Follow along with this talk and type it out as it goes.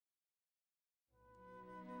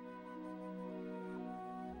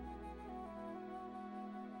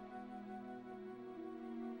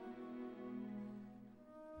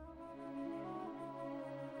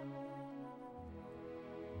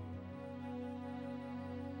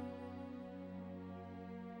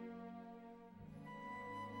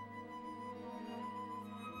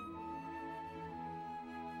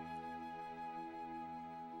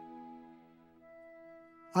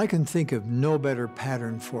I can think of no better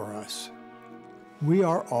pattern for us. We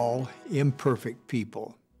are all imperfect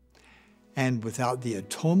people, and without the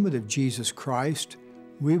atonement of Jesus Christ,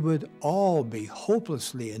 we would all be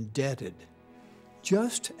hopelessly indebted,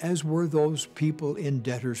 just as were those people in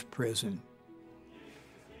debtor's prison.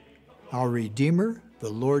 Our Redeemer,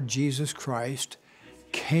 the Lord Jesus Christ,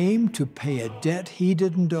 came to pay a debt he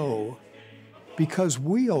didn't owe because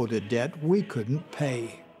we owed a debt we couldn't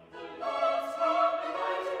pay.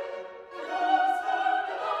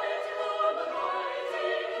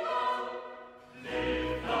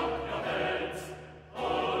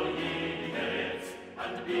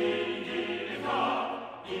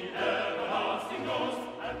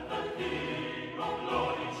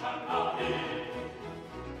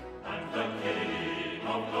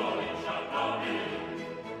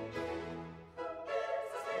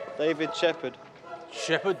 David Shepherd.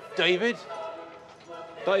 Shepherd David.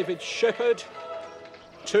 David Shepherd.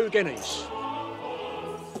 2 guineas.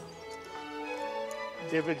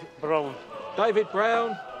 David Brown. David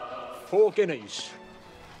Brown. 4 guineas.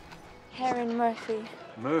 Karen Murphy.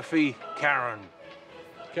 Murphy Karen.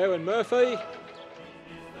 Karen Murphy.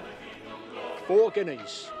 4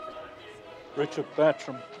 guineas. Richard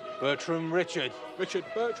Bertram. Bertram Richard. Richard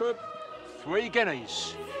Bertram. 3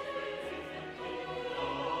 guineas.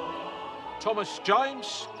 Thomas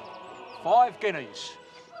James. 5 guineas.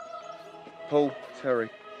 Paul Terry.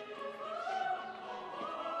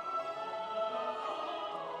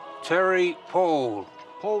 Terry Paul.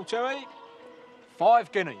 Paul Terry.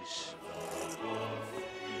 5 guineas.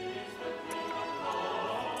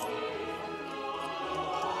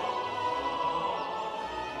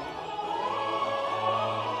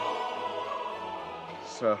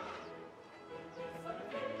 Sir.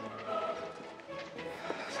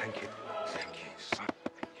 Thank you. Thank you so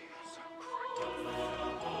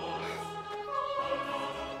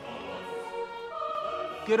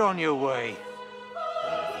great. Get on your way.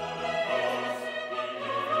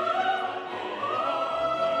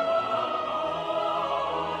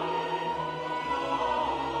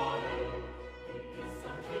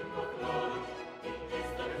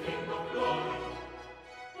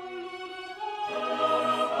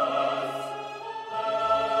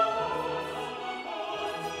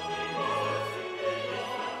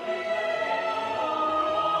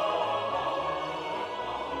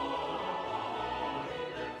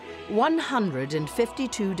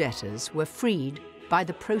 $152 debtors were freed by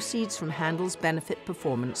the proceeds from Handel's benefit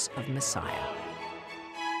performance of Messiah.